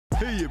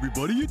Hey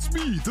everybody, it's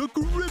me, the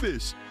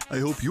Grimace. I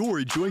hope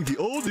you're enjoying the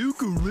all-new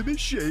Grimace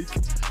Shake.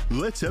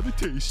 Let's have a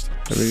taste.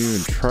 I haven't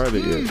even tried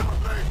it yet.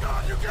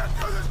 God, you can't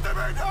do this to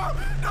me!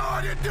 No,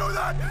 I didn't do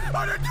that!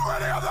 I didn't do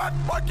any of that!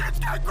 My kids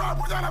can't grow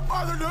up without a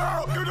father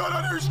now! You don't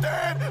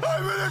understand!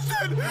 I'm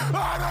innocent!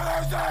 I'm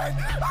innocent!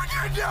 I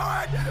can't do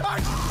it!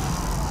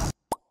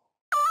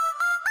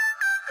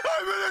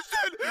 I'm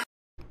innocent!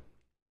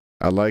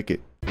 I like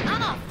it.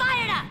 I'm all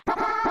fired up!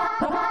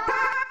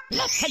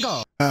 Let's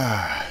go!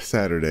 Ah,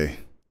 Saturday.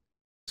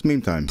 It's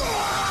meme time.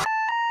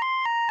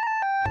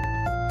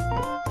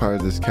 Hire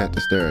this cat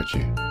to stare at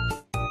you.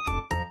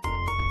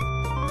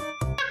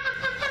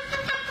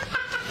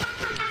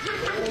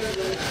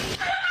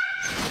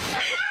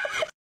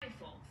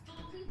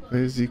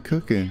 What is he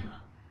cooking?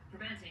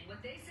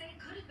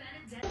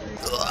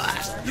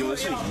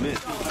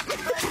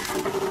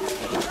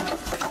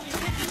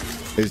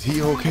 Is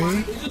he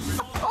okay?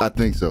 I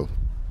think so.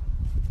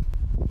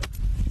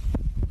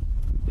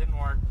 Didn't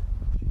work.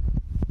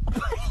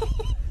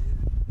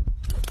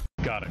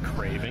 Got a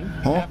craving?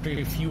 Huh? After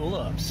you fuel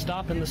up,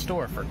 stop in the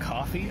store for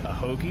coffee, a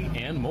hoagie,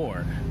 and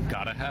more.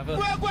 Gotta have a...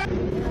 What?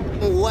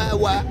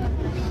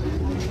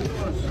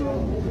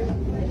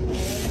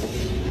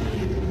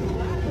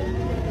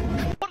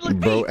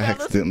 Bro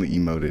accidentally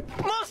emoted.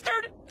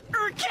 Mustard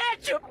or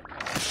ketchup?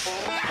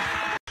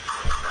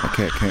 My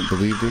cat can't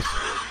believe this.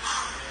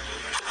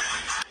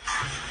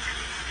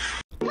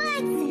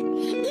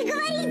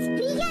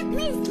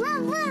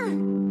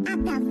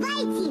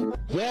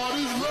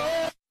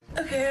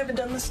 Okay, I haven't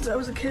done this since I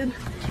was a kid.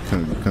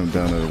 Come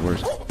down to the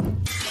worst.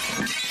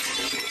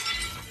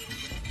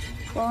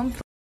 Well, I'm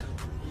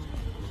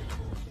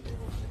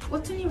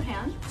What's in your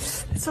hand?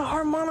 It's a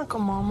harmonica,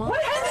 Mama.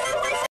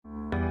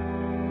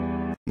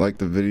 Like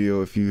the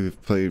video if you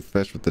have played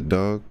fetch with the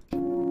dog?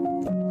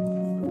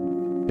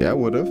 Yeah, I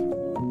would have.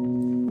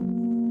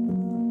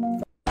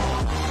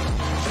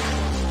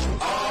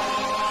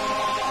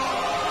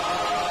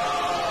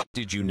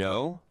 Did you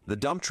know? The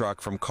dump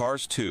truck from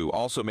Cars 2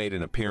 also made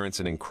an appearance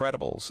in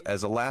Incredibles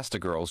as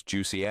Elastigirl's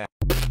juicy ass.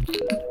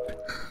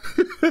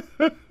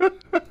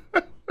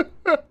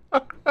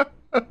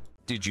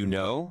 Did you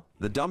know?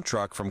 The dump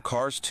truck from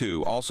Cars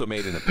 2 also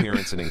made an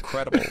appearance in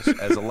Incredibles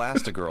as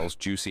Elastigirl's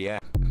juicy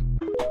ass.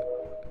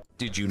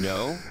 Did you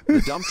know?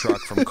 The dump truck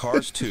from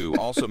Cars 2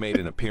 also made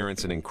an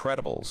appearance in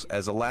Incredibles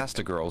as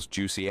Elastigirl's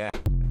juicy ass.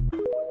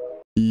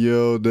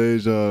 Yo,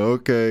 Deja,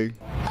 okay.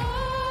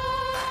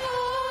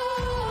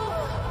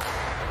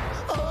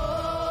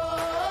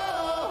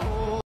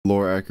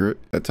 Lore accurate.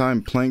 At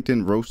time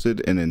Plankton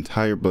roasted an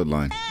entire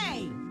bloodline.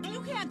 Hey! You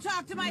can't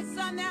talk to my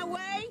son that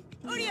way!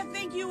 Who do you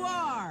think you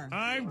are?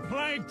 I'm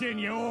Plankton,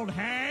 you old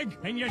hag,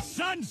 and your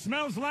son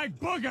smells like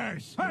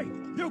boogers! Hey,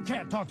 you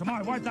can't talk to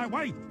my wife that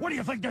way! What do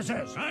you think this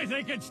is? I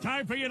think it's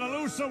time for you to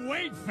lose some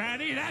weight,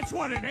 fatty, that's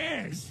what it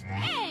is!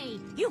 Hey!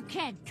 You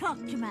can't talk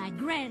to my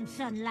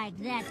grandson like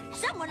that.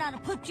 Someone ought to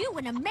put you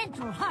in a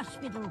mental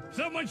hospital.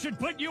 Someone should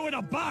put you in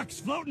a box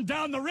floating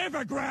down the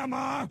river,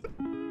 Grandma!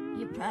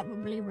 You're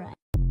probably right.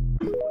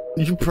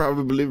 You're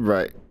probably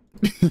right.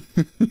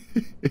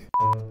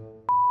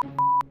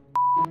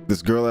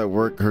 This girl at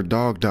work, her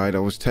dog died. I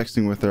was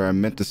texting with her. I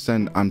meant to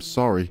send, I'm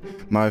sorry.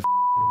 My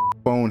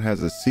phone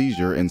has a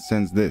seizure and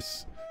sends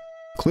this.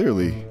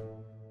 Clearly,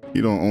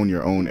 you don't own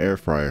your own air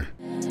fryer.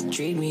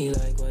 Treat me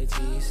like white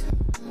tees.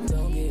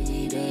 Don't get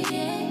me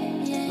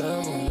dirty.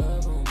 Love on,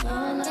 love on.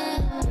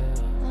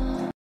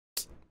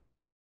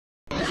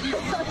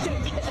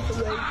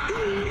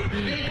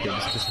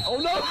 Oh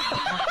no!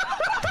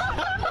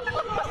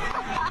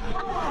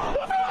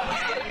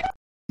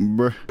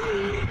 Bruh.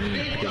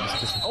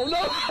 Oh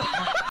no!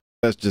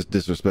 That's just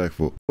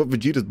disrespectful. What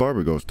Vegeta's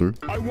barber goes through.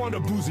 I want a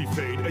boozy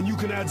fade, and you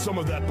can add some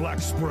of that black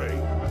spray.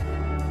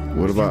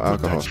 What about If you alcohol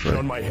put that shit spray?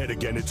 on my head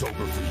again, it's over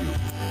for you.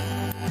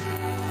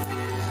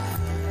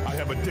 I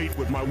have a date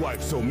with my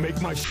wife, so make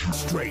my shit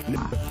straight.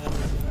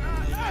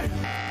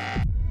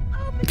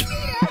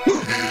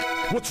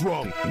 What's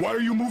wrong? Why are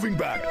you moving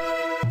back?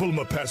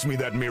 Bulma, pass me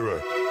that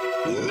mirror.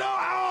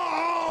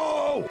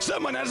 No!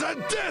 Someone has a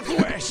death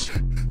wish!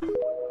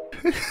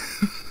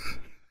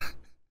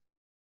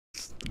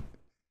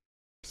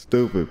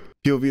 Stupid.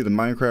 POV the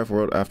Minecraft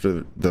world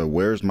after the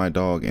Where's My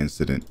Dog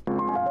incident.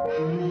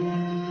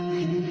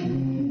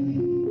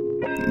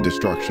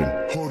 Destruction.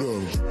 Hold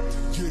on.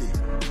 Yeah.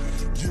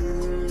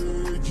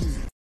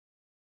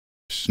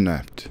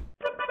 Snapped.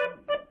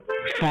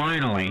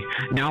 Finally,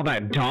 now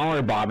that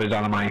Dollar Bob is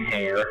out of my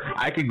hair,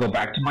 I can go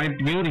back to my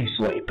beauty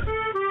sleep.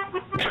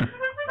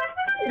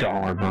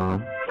 Dollar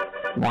Bob.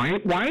 Why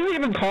is it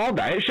even called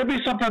that? It should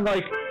be something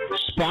like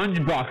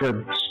SpongeBob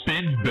or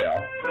Spin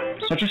Bill.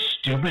 Such a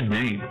stupid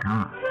name.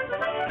 God.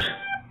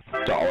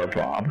 Dollar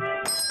Bob.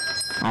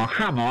 Oh,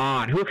 come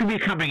on. Who could be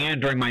coming in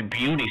during my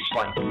beauty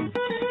sleep?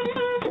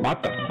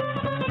 What the?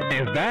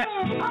 Is that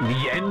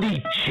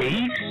Yendi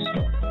Chase?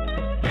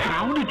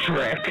 Pound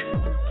Trick?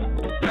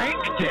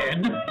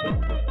 Plankton?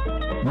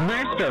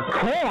 Mr.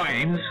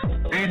 Coins?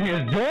 And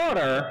his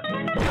daughter?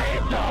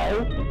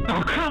 Peso?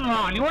 Oh, come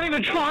on. You weren't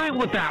even trying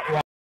with that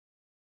one.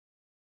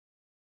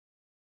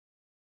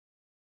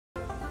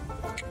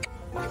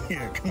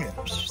 Here, come here.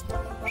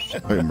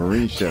 Hey,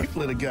 Marine Chef.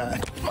 Little guy.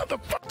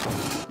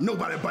 Motherfucker.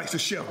 Nobody bites the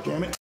chef,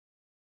 damn it.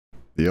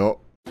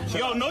 Yo.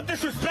 Yo, no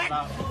disrespect.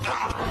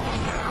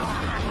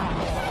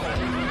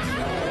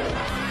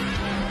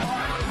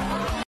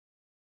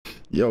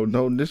 Yo,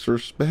 no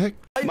disrespect.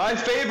 My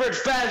favorite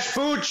fast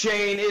food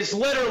chain is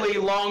literally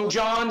Long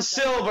John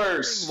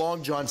Silver's.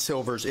 Long John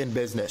Silver's in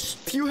business.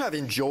 If you have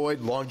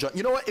enjoyed Long John,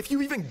 you know what? If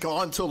you've even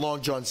gone to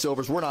Long John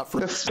Silver's, we're not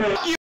friends.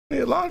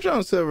 Yeah, Long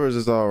John Silver's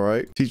is all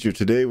right. Teacher,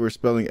 today we're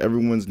spelling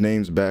everyone's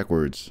names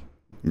backwards.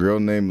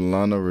 Girl named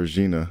Lana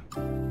Regina.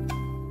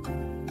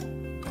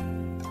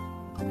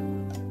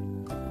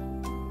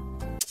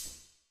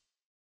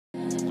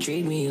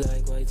 Treat me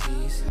like white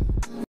tees.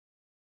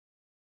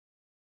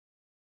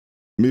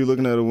 Me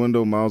looking at a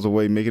window miles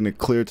away, making it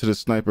clear to the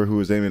sniper who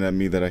was aiming at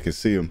me that I could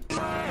see him.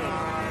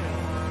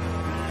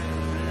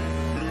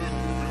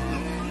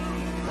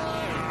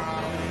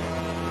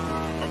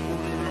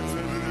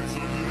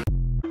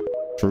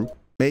 True.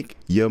 Make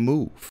your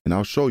move, and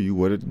I'll show you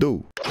what it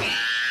do.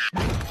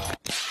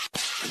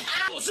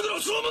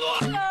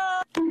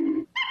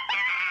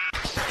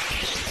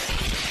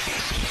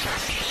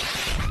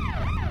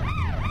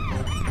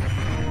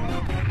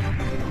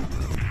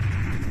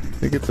 I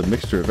think it's a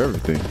mixture of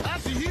everything.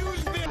 That's a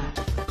huge bit.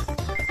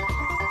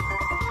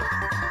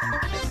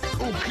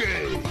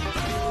 Okay.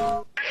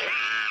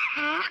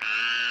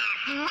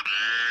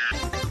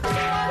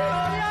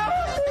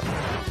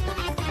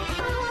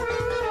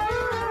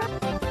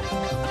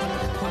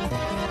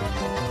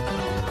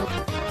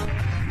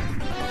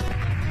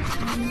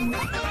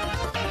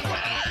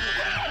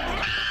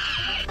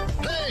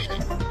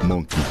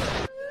 Monkey.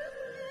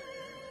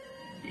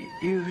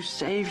 You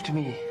saved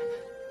me.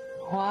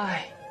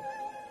 Why?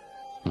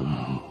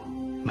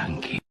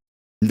 Monkey.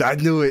 I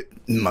knew it,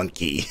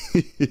 monkey.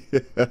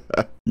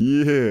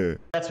 Yeah.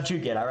 That's what you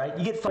get, all right?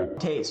 You get fucking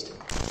taste.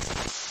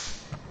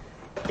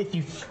 If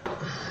you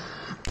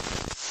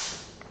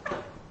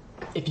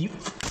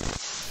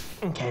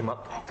came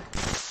up.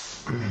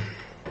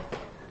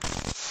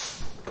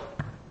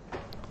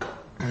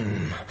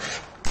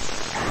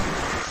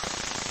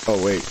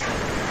 Oh, wait.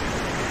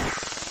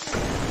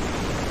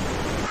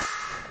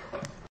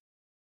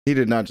 He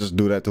did not just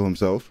do that to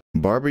himself.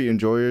 Barbie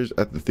enjoyers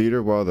at the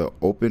theater while the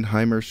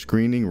Oppenheimer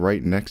screening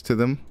right next to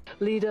them.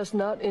 Lead us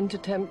not into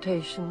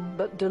temptation,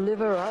 but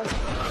deliver us.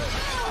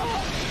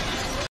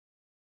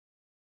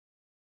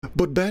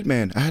 But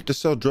Batman, I had to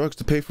sell drugs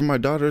to pay for my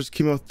daughter's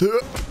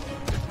chemotherapy.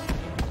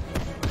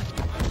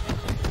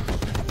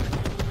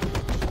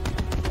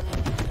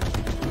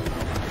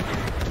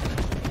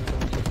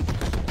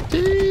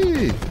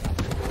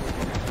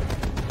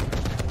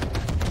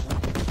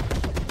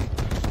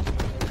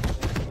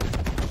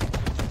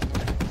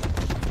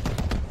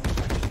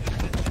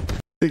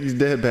 I think he's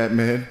dead,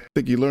 Batman. I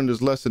think he learned his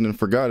lesson and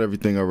forgot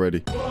everything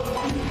already.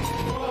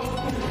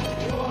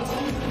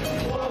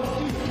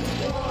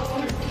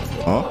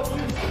 Huh?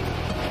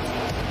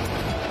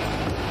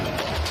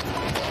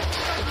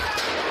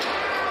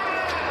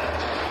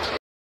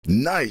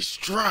 Nice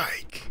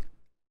strike.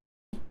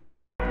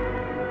 Hey,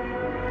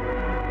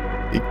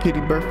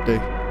 kitty birthday.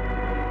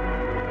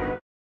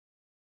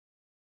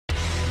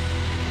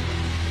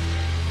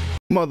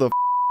 Mother,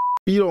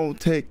 you don't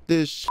take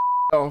this shit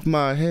off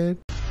my head.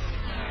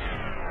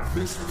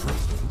 This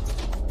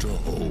present to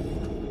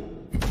hold.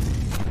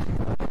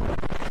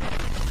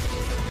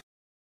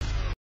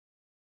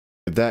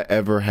 If that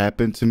ever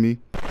happened to me,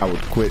 I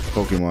would quit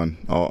Pokemon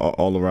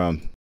all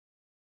around.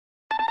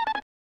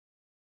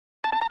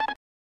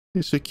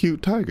 It's a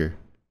cute tiger.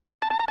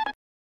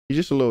 He's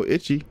just a little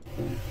itchy.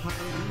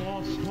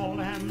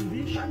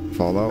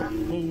 Fallout. I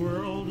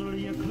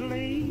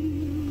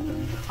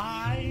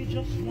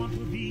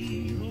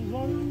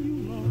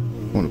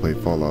want to play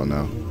Fallout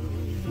now.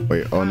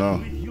 Wait, oh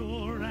no.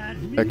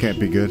 That can't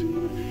be good.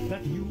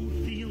 That you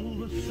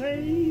feel the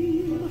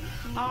same.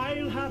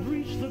 I'll have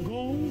reached the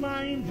goal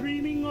I'm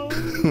dreaming of.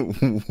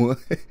 What?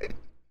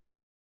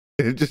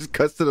 It just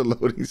cuts to the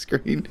loading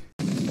screen.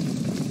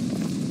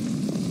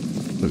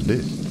 What's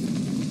this?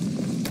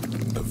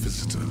 A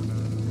visitor.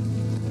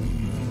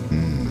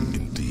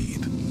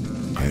 Indeed.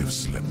 I have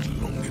slept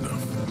long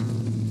enough.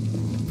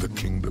 The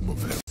kingdom of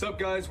heaven. What's up,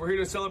 guys? We're here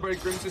to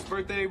celebrate Grimace's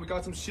birthday. We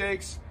got some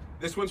shakes.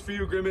 This one's for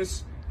you,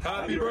 Grimace.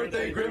 Happy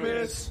birthday,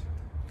 Grimace!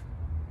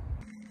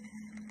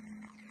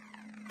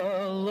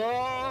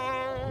 Alone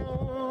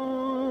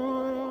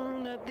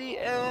at the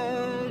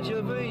edge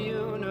of a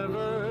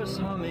universe,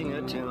 humming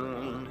a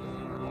tune.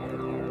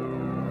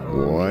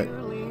 What?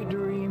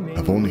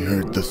 I've only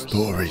heard the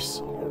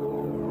stories.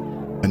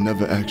 I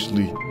never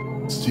actually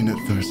seen it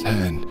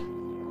firsthand.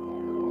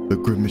 The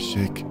Grimace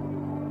Shake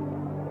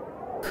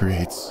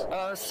creates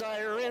A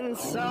siren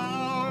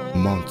sound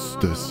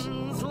monsters.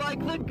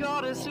 like the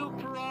goddess who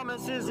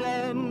promises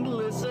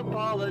endless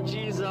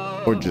apologies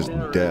of Or just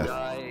death.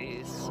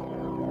 paradise.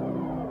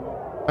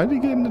 How'd he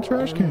get in the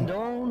trash can? And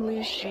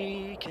only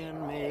she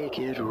can make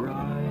it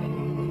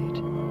right.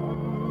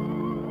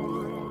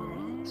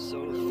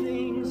 So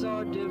things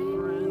are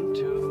different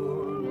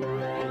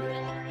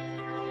tonight.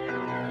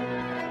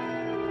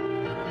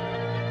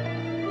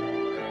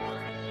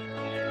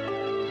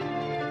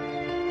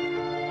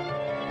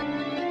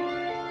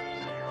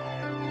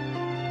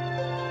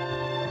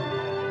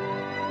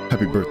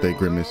 Happy birthday,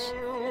 Grimace.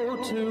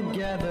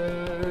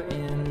 Together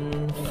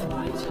in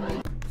flight.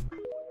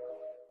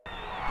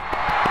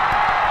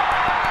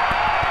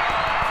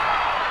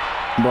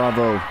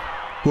 Bravo.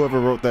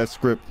 Whoever wrote that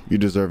script, you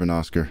deserve an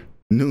Oscar.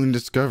 Newly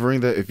discovering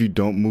that if you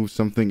don't move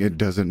something, it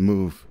doesn't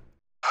move.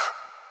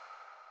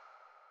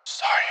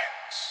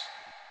 Science.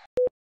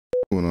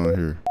 What's going on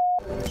here?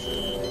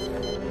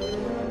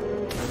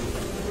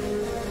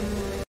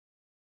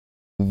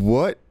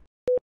 What?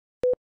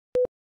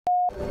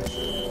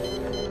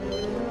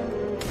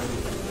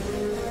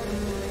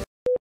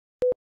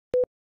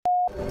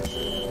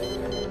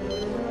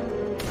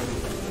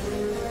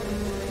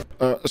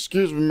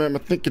 Excuse me, ma'am. I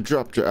think you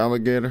dropped your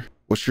alligator.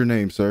 What's your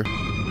name, sir?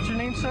 What's your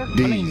name, sir?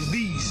 Deez. My name is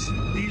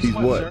Deez.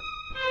 Deez what? Sir?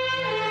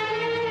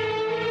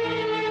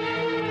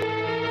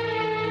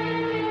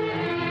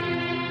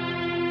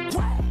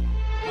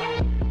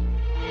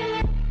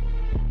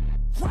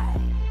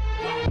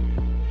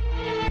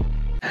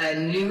 A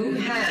new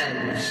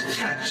hand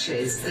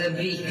touches the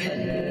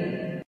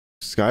beacon.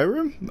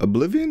 Skyrim?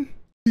 Oblivion?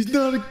 He's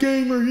not a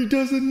gamer. He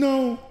doesn't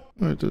know.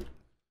 All right, just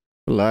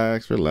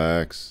relax,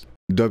 relax.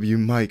 W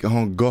Mike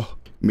on go.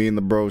 Me and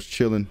the bros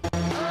chilling.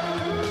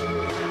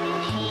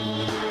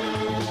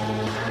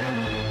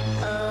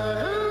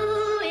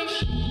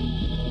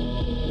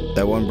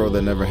 That one bro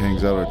that never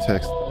hangs out or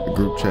texts the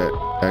group chat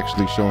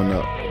actually showing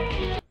up.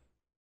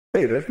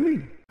 Hey, that's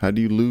me. How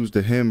do you lose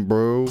to him,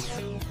 bro?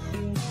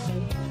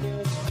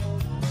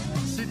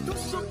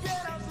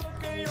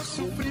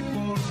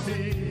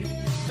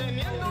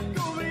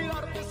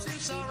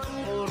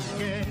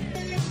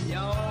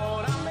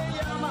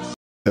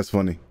 That's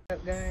funny.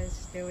 What's up, guys?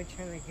 Still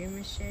returning to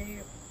Grimace Shake.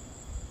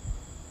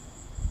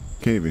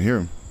 Can't even hear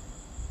him.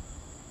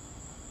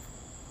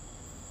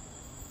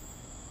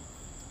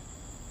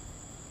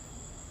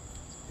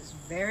 It's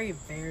very,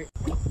 very...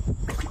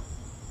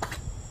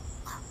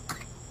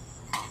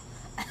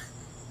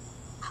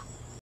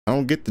 I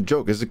don't get the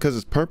joke. Is it because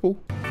it's purple?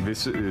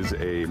 This is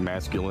a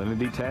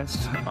masculinity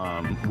test.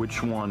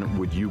 Which one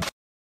would you...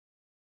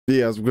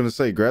 Yeah, I was going to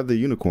say, grab the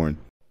unicorn.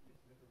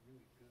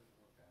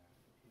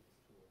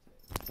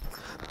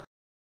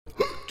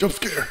 Jump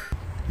scare.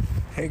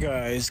 Hey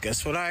guys,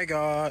 guess what I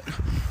got?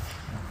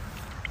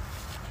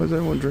 Why's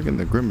everyone drinking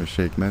the Grimace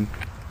Shake, man?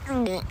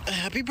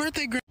 Happy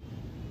birthday, Grimace.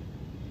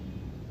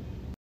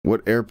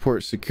 What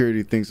airport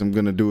security thinks I'm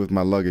gonna do with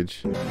my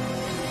luggage?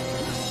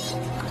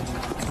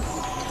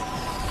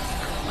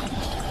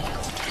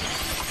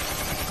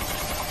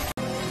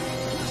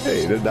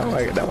 Hey, now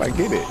I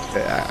get it.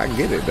 I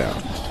get it now.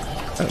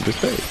 I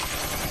understand.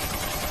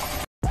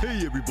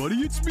 Hey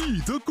everybody, it's me,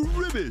 the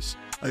Grimace.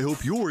 I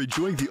hope you're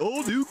enjoying the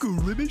all-new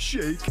Grimace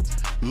Shake.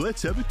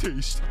 Let's have a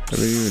taste. I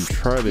haven't even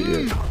tried it yet.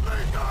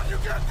 You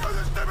can't do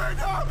this to me,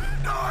 no!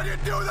 No, I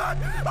didn't do that!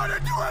 I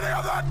didn't do any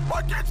of that!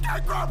 My kids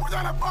can't grow up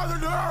without a father,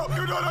 no!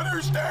 You don't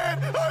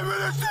understand! I'm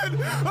innocent!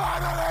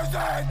 I'm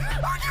innocent!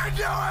 I can't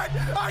do it!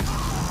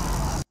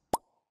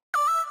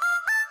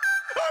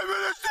 I'm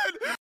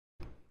innocent!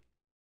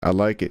 I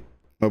like it.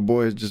 My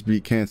boy has just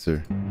beat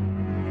cancer.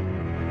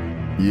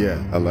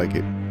 Yeah, I like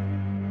it.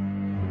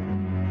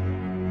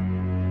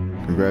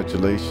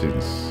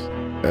 Congratulations.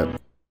 That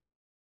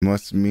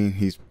must mean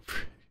he's...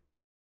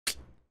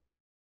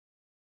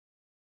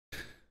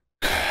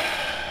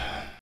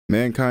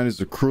 Mankind is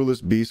the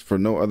cruelest beast, for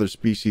no other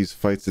species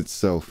fights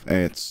itself.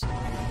 Ants.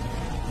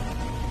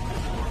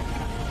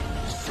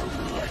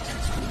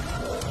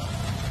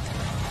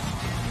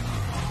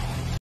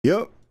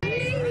 Yep.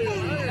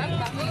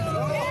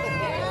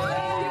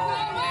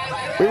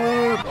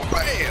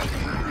 Bam!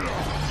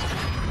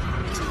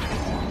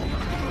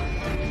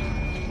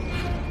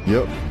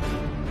 Yep.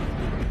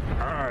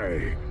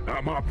 Hi,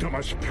 I'm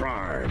Optimus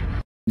Prime.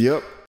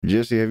 Yep.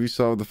 Jesse, have you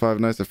solved the Five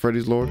Nights at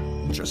Freddy's lore?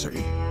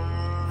 Jesse,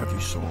 have you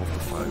solved the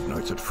Five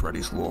Nights at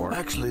Freddy's lore?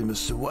 Actually,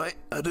 Mr. White,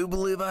 I do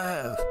believe I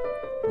have.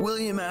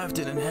 William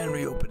Afton and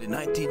Henry opened in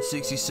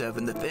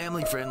 1967 the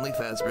family-friendly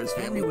Fazbear's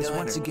Family Henry was Diner.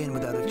 Once again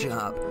without a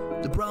job.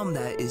 The problem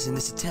that is, in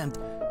this attempt,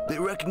 they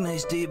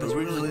recognized Dave as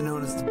originally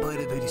known as the Bite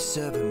of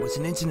 87 was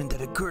an incident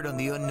that occurred on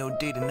the unknown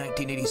date in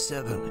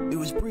 1987. It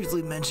was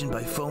briefly mentioned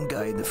by Phone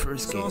Guy in the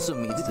first game. This also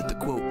means that the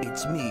quote,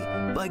 "It's me,"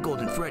 by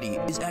Golden Freddy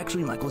is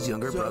actually Michael's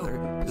younger brother.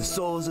 The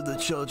souls of the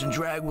children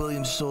drag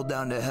William's soul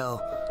down to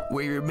hell,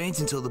 where he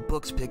remains until the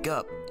books pick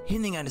up,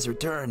 hinting at his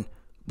return.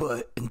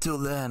 But until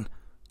then,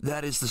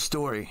 that is the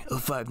story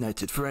of Five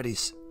Nights at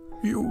Freddy's.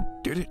 You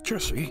did it,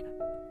 Jesse.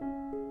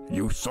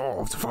 You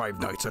solved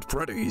Five Nights at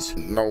Freddy's.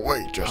 No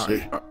way,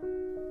 Jesse.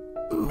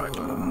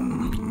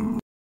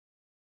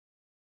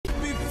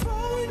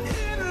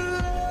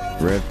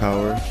 Red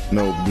power?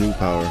 No, blue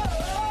power.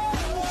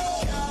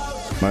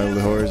 My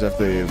only horrors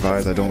after they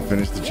advise I don't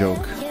finish the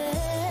joke.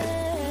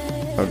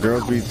 How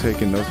girls be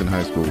taking notes in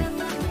high school.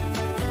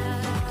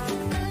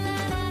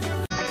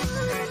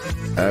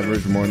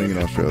 Average morning in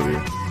Australia.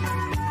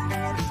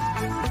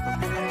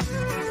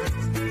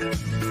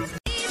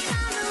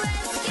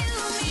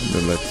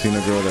 The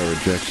Latina girl that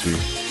rejects you.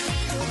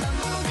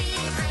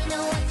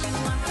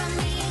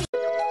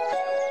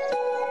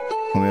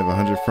 Only have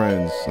 100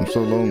 friends. I'm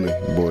so lonely,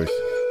 boys.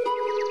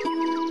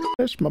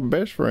 That's my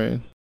best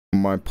friend.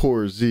 My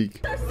poor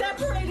Zeke.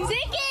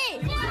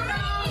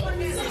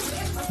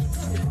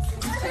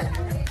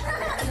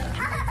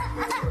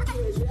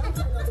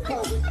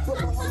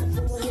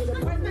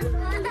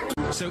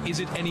 So is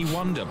it any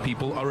wonder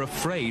people are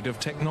afraid of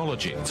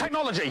technology?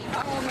 Technology!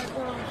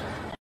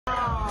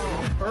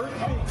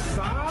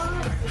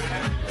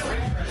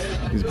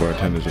 These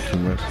bartenders are too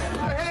much.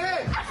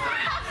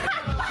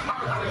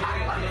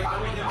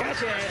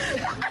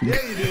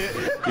 Yeah, you did.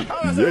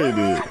 Yeah, you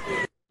did.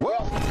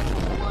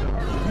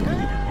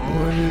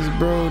 What is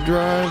bro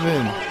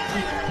driving?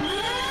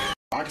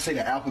 I can say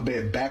the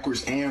alphabet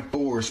backwards and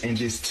forwards in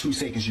just 2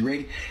 seconds. You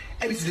ready?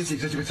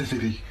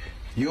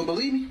 You don't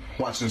believe me?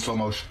 Watch it in slow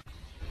motion.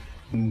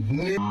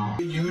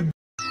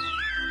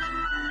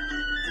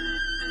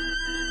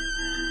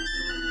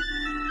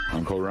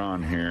 Uncle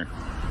Ron here.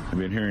 I've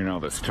been hearing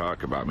all this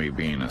talk about me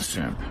being a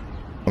simp.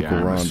 Uncle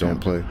I'm a Ron simp. don't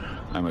play.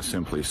 I'm a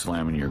simply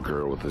slamming your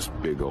girl with this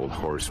big old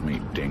horse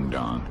meat ding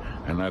dong.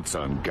 And that's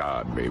on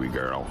God, baby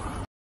girl.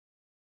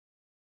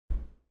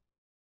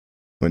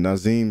 When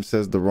Nazim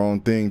says the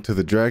wrong thing to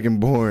the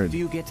Dragonborn. Do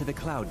you get to the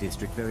Cloud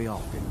District very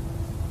often?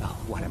 Oh,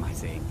 what am I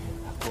saying?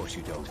 Of course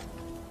you don't.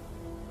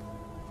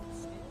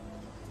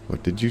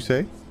 What did you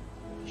say?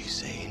 You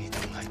say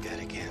anything like that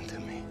again to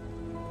me,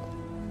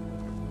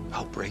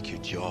 I'll break your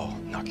jaw,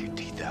 knock your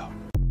teeth out.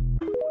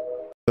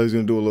 So he's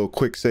gonna do a little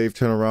quick save,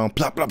 turn around,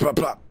 plop, plop, plop,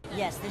 plop.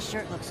 Yes, this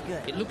shirt looks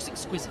good. It looks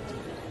exquisite.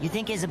 You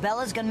think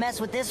Isabella's gonna mess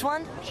with this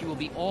one? She will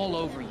be all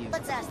over you.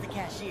 Let's ask the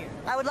cashier.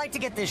 I would like to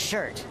get this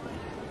shirt.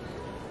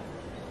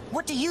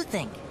 What do you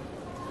think?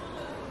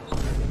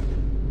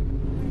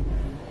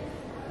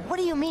 What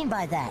do you mean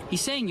by that?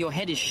 He's saying your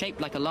head is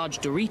shaped like a large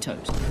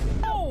Doritos.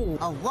 Oh!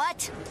 A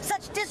what?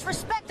 Such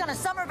disrespect on a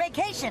summer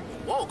vacation!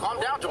 Whoa, calm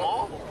down,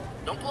 Jamal.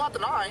 Don't pull out the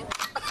 9.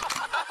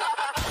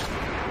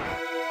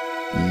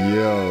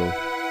 Yo.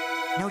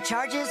 No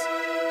charges?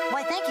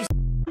 Why, thank you.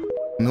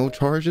 No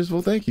charges?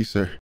 Well, thank you,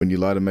 sir. When you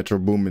lie to Metro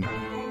Boomin.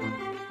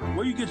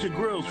 Where you get your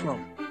grills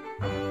from?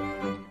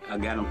 I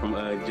got them from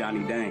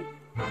Johnny Dang.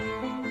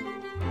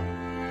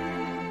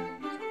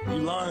 You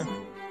lying?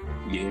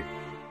 Yeah.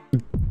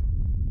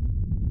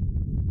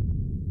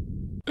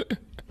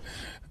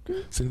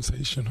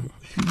 Sensational.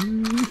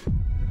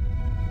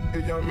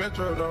 Hey, young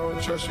Metro,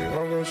 don't trust you.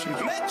 I'm gonna shoot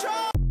you. Metro!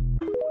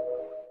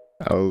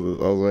 I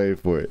was waiting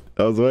for it.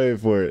 I was waiting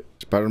for it.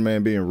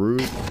 Spider-Man being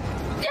rude.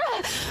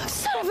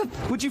 Son of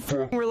a... Would you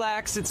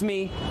relax? It's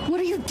me. What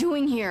are you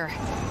doing here?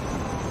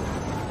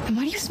 And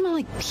why do you smell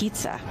like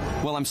pizza?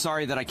 Well, I'm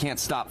sorry that I can't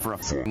stop for a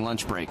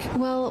lunch break.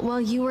 Well, while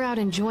you were out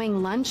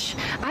enjoying lunch,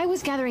 I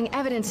was gathering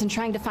evidence and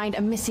trying to find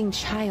a missing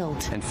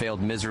child. And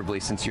failed miserably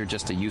since you're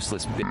just a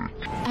useless bitch.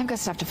 I've got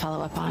stuff to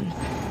follow up on.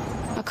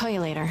 I'll call you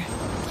later.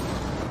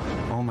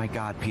 Oh my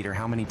God, Peter,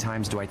 how many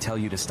times do I tell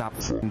you to stop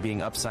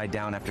being upside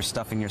down after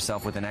stuffing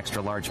yourself with an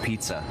extra large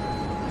pizza?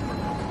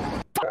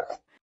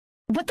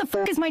 What the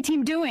fuck is my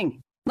team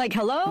doing? Like,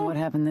 hello? What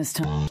happened this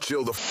time?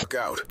 Chill the fuck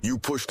out. You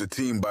pushed the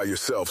team by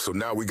yourself, so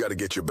now we gotta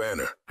get your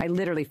banner. I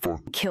literally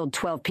killed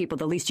 12 people.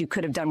 The least you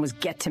could have done was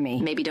get to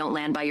me. Maybe don't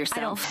land by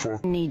yourself. I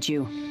don't need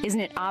you. Isn't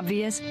it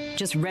obvious?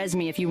 Just res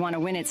me if you want to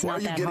win. It's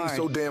not that hard. Why are you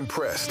getting so damn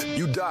pressed?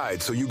 You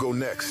died, so you go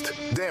next.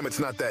 Damn, it's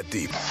not that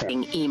deep.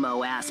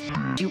 Emo ass.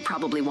 You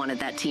probably wanted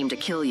that team to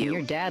kill you.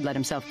 Your dad let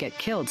himself get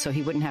killed so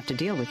he wouldn't have to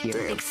deal with you.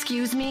 Damn.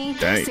 Excuse me?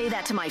 Dang. Say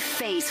that to my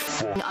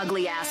face,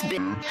 ugly ass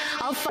bitch.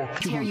 I'll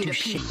tear you to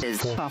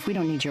pieces. Off. We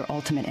don't need your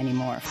ultimate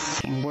anymore.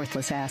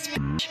 Worthless ass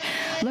bitch.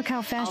 Look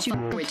how fast you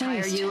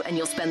retire you, and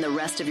you'll spend the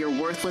rest of your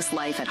worthless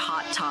life at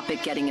Hot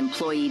Topic getting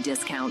employee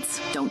discounts.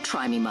 Don't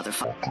try me,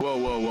 motherfucker. Whoa,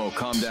 whoa, whoa.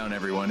 Calm down,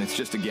 everyone. It's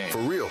just a game. For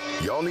real.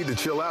 Y'all need to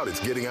chill out.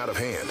 It's getting out of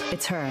hand.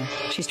 It's her.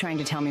 She's trying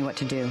to tell me what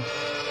to do.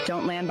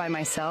 Don't land by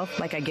myself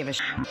like I give a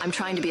I'm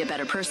trying to be a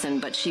better person,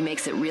 but she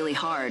makes it really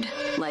hard.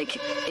 Like,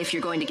 if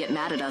you're going to get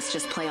mad at us,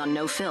 just play on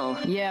no fill.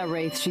 Yeah,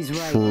 Wraith, she's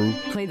right. True.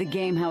 Play the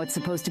game how it's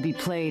supposed to be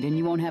played, and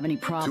you won't have any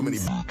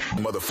problems. Too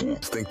many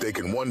motherfuckers think they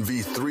can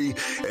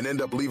 1v3 and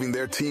end up leaving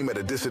their team at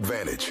a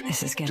disadvantage.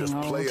 This is getting Just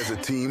old. play as a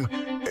team,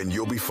 and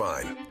you'll be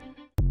fine.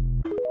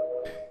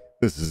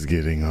 This is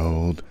getting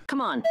old.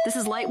 Come on, this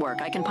is light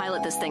work. I can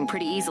pilot this thing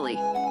pretty easily.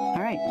 All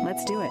right,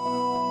 let's do it.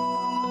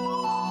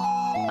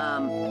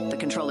 The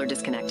controller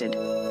disconnected.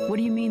 What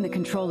do you mean the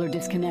controller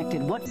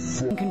disconnected? What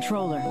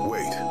controller?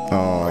 Wait.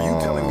 Are you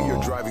telling me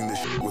you're driving this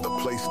with a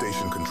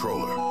PlayStation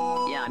controller?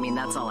 Yeah, I mean,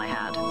 that's all I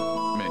had.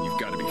 Man, you've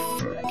got to be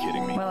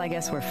kidding me. Well, I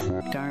guess we're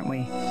aren't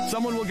we?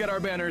 Someone will get our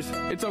banners.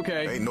 It's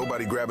okay. Ain't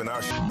nobody grabbing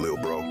our lil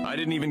bro. I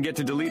didn't even get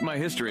to delete my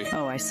history.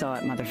 Oh, I saw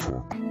it,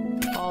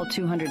 motherfucker. All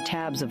 200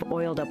 tabs of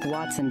oiled up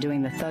Watson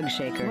doing the thug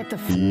shaker. What the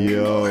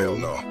Yo. Oh, hell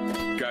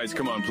no. Guys,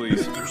 come on,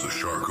 please. There's a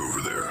shark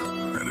over there,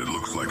 and it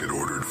looks like it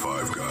ordered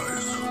 5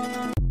 guys.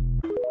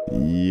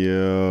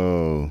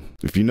 Yo.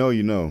 If you know,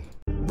 you know.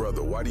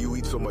 Brother, why do you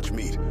eat so much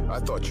meat? I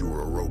thought you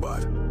were a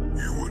robot.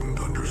 You wouldn't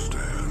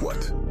understand.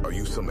 What? Are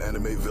you some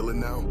anime villain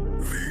now?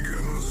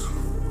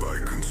 Vegans, by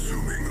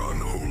consuming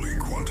unholy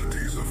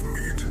quantities of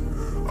meat,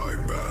 I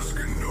bask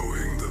in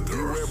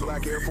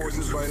black Air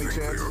Forces by any chance?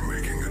 They are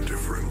making a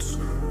difference,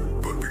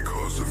 but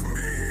because of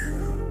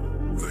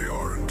me, they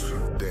aren't.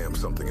 Damn,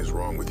 something is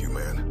wrong with you,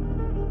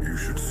 man. You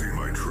should see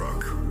my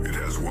truck. It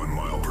has 1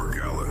 mile per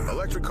gallon.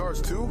 Electric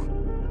cars too?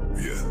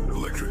 Yeah,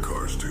 electric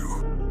cars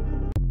too.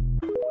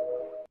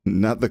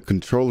 Not the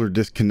controller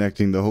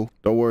disconnecting though.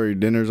 Don't worry,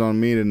 dinner's on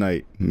me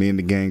tonight. Me and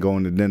the gang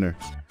going to dinner.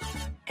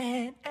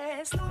 And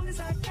as long as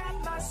I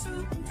got my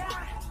suit and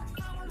tie,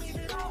 I'ma leave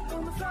it all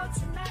on the floor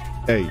tonight.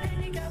 Hey.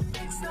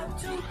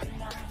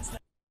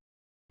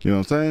 You know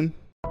what I'm saying?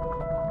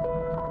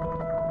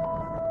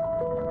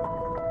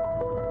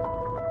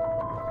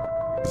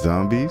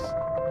 Zombies.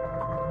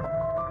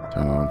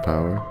 Turn on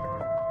power.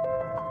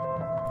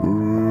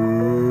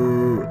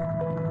 Ooh.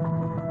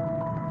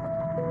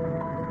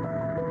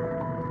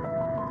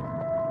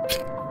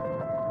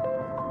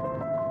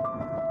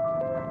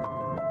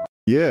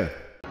 Yeah.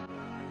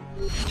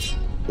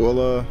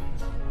 Well,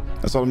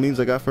 that's all the memes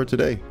I got for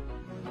today.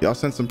 Y'all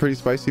sent some pretty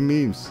spicy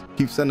memes.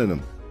 Keep sending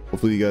them.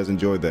 Hopefully you guys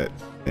enjoyed that.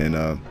 And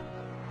I'll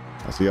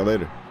see y'all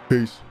later.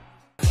 Peace.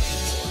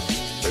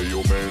 Hey,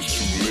 yo, man's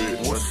too lit.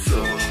 What's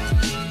up?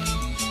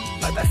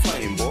 Like that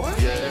flame, boy.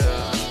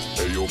 Yeah.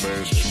 Hey, yo,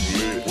 man's too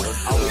lit.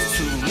 I was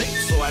too late,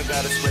 so I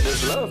gotta spread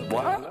this love,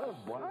 boy.